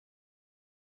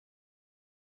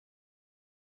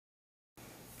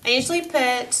I usually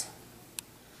put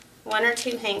 1 or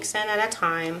 2 hanks in at a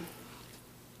time.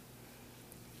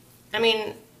 I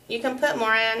mean, you can put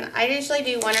more in. I usually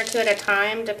do 1 or 2 at a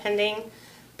time, depending,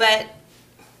 but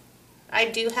I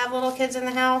do have little kids in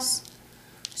the house,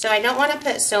 so I don't want to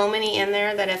put so many in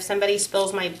there that if somebody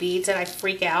spills my beads that I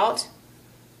freak out.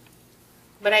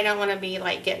 But I don't want to be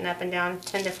like getting up and down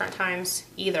 10 different times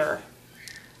either,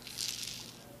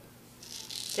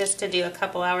 just to do a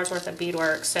couple hours worth of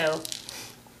beadwork. So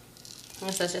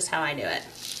this is just how I do it.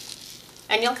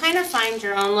 And you'll kind of find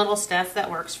your own little stuff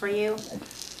that works for you,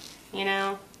 you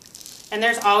know. And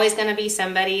there's always going to be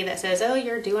somebody that says, oh,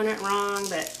 you're doing it wrong,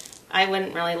 but I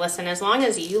wouldn't really listen. As long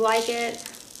as you like it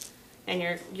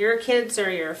and your kids or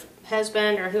your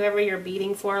husband or whoever you're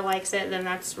beading for likes it, then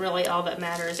that's really all that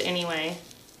matters anyway.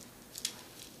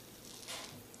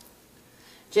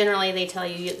 Generally, they tell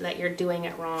you that you're doing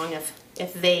it wrong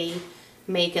if they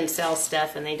make and sell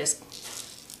stuff and they just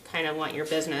kind of want your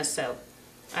business, so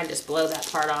I just blow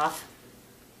that part off.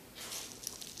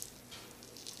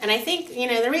 And I think, you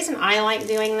know, the reason I like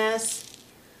doing this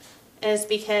is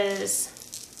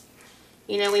because,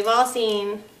 you know, we've all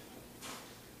seen,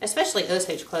 especially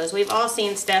Osage clothes, we've all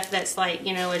seen stuff that's like,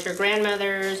 you know, as your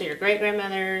grandmother's or your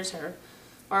great-grandmother's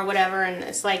or whatever, and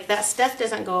it's like that stuff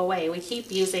doesn't go away. We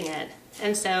keep using it.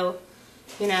 And so,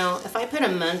 you know, if I put a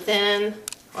month in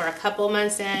or a couple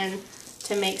months in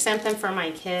to make something for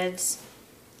my kids,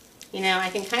 you know, I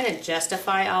can kind of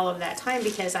justify all of that time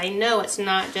because I know it's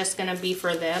not just going to be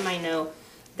for them. I know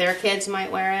their kids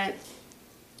might wear it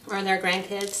or their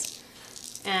grandkids.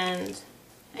 And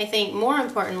I think more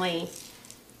importantly,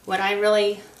 what I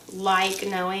really like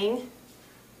knowing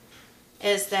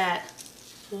is that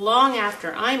long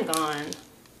after I'm gone,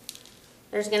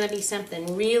 there's going to be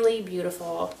something really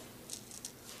beautiful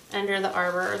under the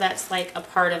arbor that's like a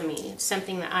part of me. It's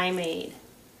something that I made.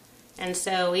 And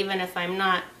so even if I'm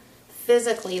not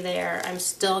physically there, I'm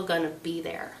still going to be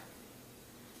there.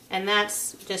 And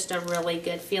that's just a really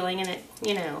good feeling. And it,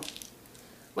 you know,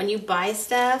 when you buy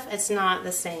stuff, it's not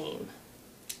the same.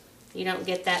 You don't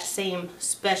get that same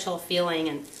special feeling.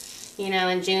 And, you know,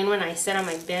 in June when I sit on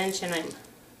my bench and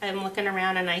I'm looking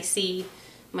around and I see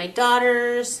my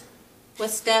daughters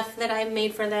with stuff that I've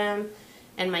made for them,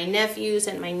 and my nephews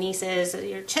and my nieces,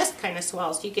 your chest kind of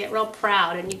swells. You get real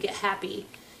proud and you get happy,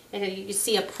 and you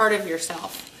see a part of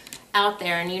yourself out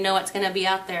there, and you know it's going to be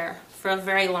out there for a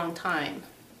very long time.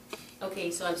 Okay,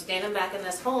 so I'm standing back in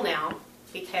this hole now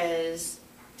because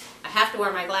I have to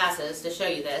wear my glasses to show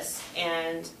you this,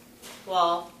 and,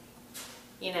 well,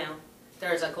 you know,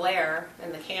 there's a glare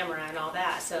in the camera and all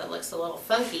that, so it looks a little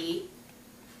funky.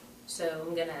 So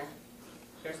I'm gonna,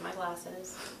 here's my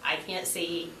glasses. I can't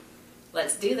see.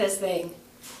 Let's do this thing.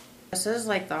 This is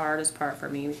like the hardest part for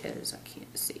me because I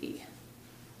can't see.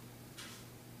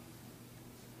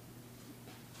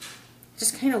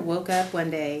 Just kind of woke up one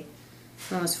day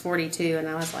when I was 42 and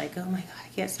I was like, oh my God,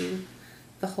 I can't see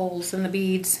the holes in the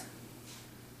beads.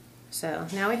 So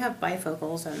now we have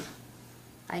bifocals and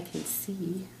I can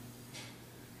see.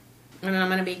 And I'm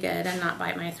going to be good and not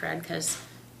bite my thread because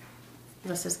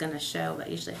this is going to show, but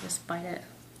usually I just bite it.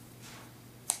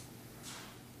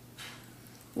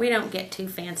 We don't get too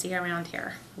fancy around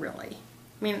here, really.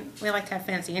 I mean, we like to have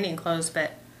fancy Indian clothes,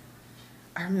 but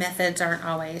our methods aren't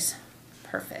always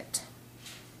perfect.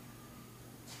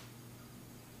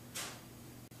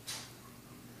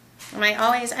 And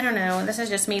I don't know, this is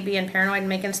just me being paranoid and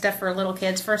making stuff for little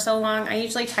kids for so long. I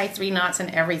usually tie 3 knots in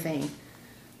everything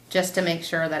just to make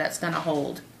sure that it's going to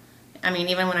hold. I mean,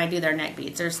 even when I do their neck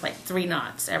beads, there's like 3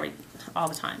 knots all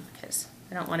the time because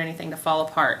I don't want anything to fall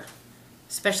apart,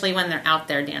 especially when they're out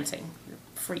there dancing. It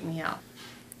freak me out.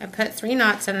 I put 3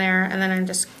 knots in there, and then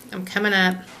I'm coming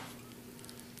up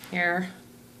here.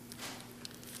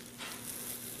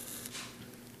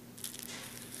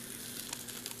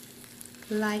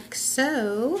 Like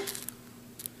so.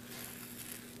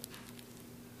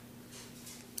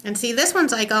 And see, this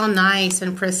one's like all nice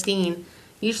and pristine.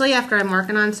 Usually after I'm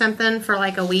working on something for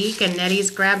like a week and Nettie's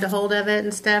grabbed a hold of it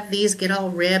and stuff, these get all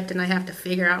ripped and I have to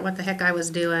figure out what the heck I was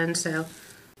doing, so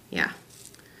yeah.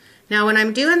 Now when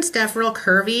I'm doing stuff real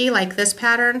curvy, like this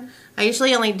pattern, I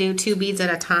usually only do 2 beads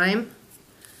at a time.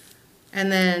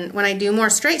 And then when I do more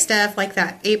straight stuff, like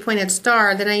that 8-pointed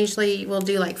star, then I usually will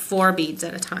do like 4 beads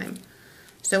at a time.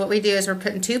 So what we do is we're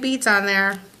putting 2 beads on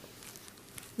there,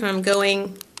 and I'm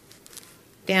going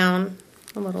down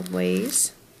a little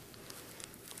ways.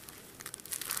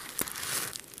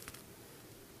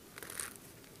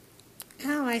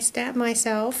 Ow, I stabbed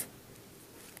myself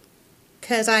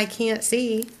because I can't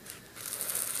see.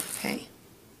 Okay,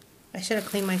 I should have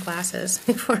cleaned my glasses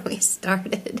before we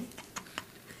started.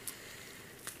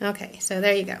 Okay, so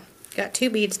there you go. Got 2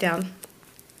 beads down.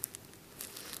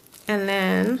 And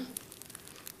then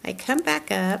I come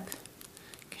back up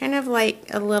kind of like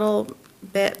a little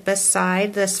bit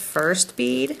beside this first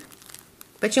bead.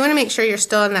 But you want to make sure you're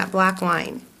still in that black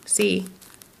line. See?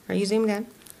 Are you zoomed in?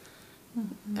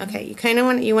 Okay, you kind of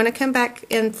want to come back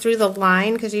in through the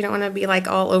line because you don't want to be like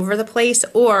all over the place,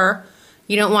 or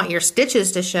you don't want your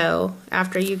stitches to show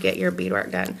after you get your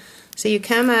beadwork done. So you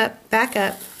come up, back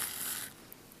up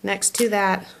next to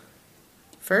that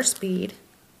first bead.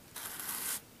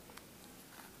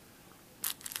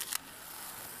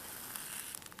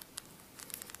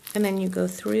 And then you go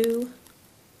through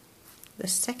the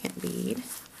second bead.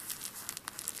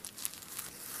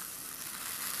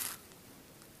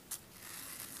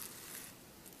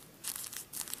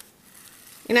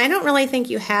 And I don't really think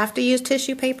you have to use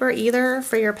tissue paper either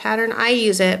for your pattern. I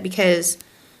use it because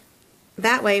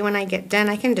that way when I get done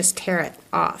I can just tear it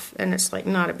off and it's like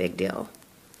not a big deal.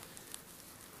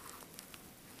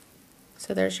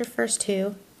 So there's your first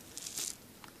 2.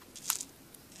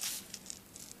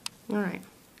 Alright,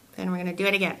 then we're going to do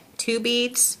it again. 2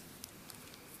 beads.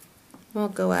 We'll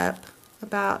go up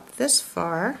about this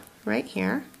far right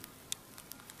here.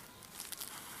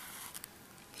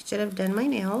 I should have done my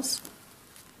nails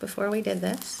before we did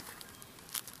this.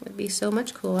 It would be so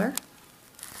much cooler.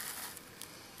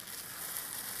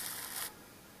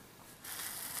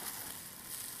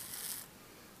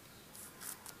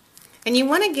 And you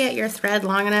want to get your thread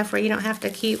long enough where you don't have to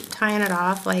keep tying it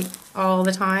off like all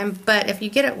the time, but if you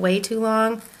get it way too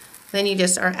long, then you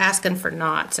just are asking for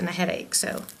knots and a headache,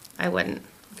 so I wouldn't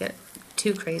get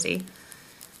too crazy.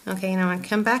 Okay, now I'm going to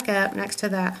come back up next to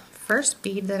that first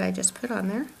bead that I just put on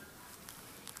there,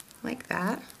 like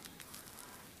that.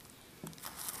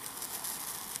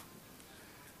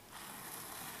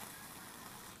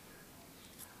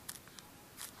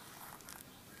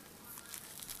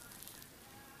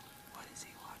 What is he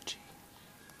watching?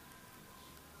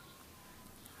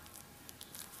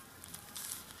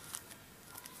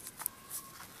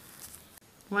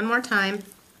 One more time.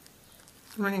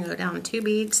 We're going to go down 2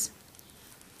 beads.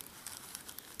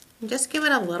 And just give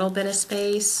it a little bit of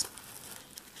space.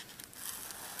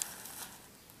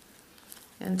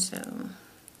 And so,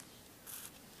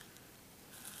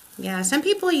 yeah, some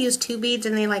people use 2 beads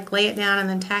and they like lay it down and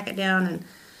then tack it down, and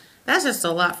that's just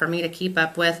a lot for me to keep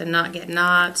up with and not get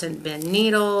knots and bend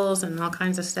needles and all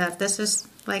kinds of stuff. This is,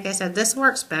 like I said, this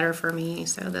works better for me,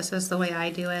 so this is the way I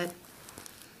do it.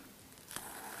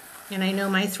 And I know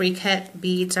my 3-cut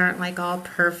beads aren't like all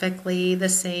perfectly the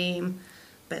same,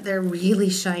 but they're really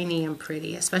shiny and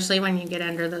pretty, especially when you get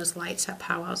under those lights at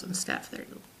powwows and stuff. They're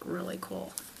really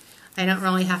cool. I don't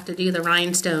really have to do the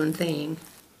rhinestone thing.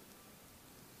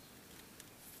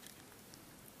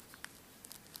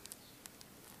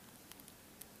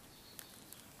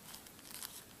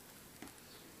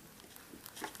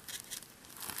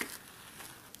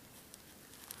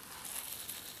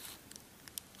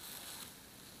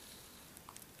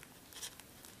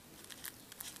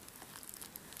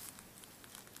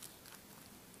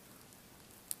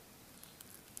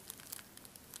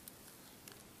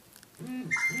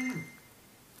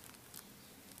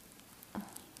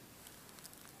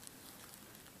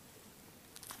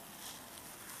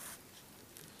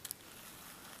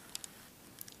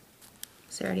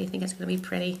 Sarah, do you think it's going to be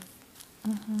pretty?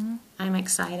 Mm-hmm. I'm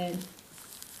excited.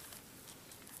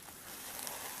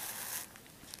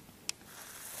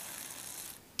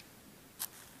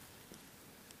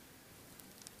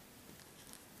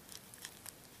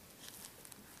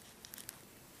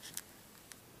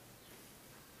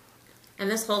 And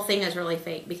this whole thing is really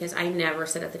fake because I never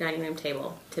sit at the dining room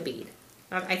table to bead.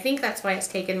 I think that's why it's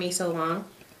taken me so long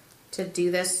to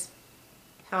do this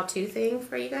how-to thing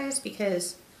for you guys,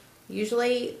 because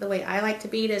usually the way I like to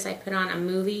bead is I put on a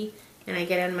movie and I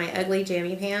get in my ugly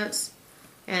jammy pants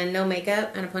and no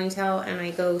makeup and a ponytail and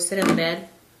I go sit in the bed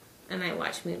and I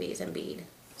watch movies and bead.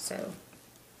 So,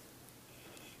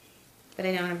 but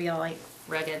I don't want to be all like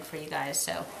rugged for you guys,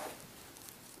 so.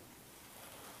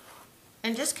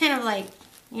 And just kind of like,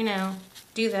 you know,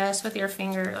 do this with your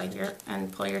finger, like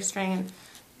and pull your string, and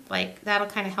like that'll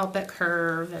kind of help it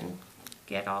curve and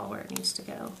get all where it needs to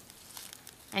go.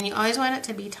 And you always want it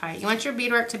to be tight. You want your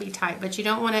beadwork to be tight, but you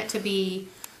don't want it to be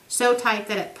so tight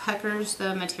that it puckers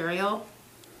the material,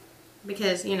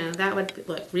 because, you know, that would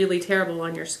look really terrible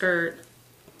on your skirt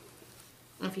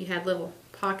if you had little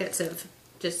pockets of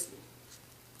just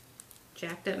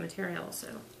jacked up material. So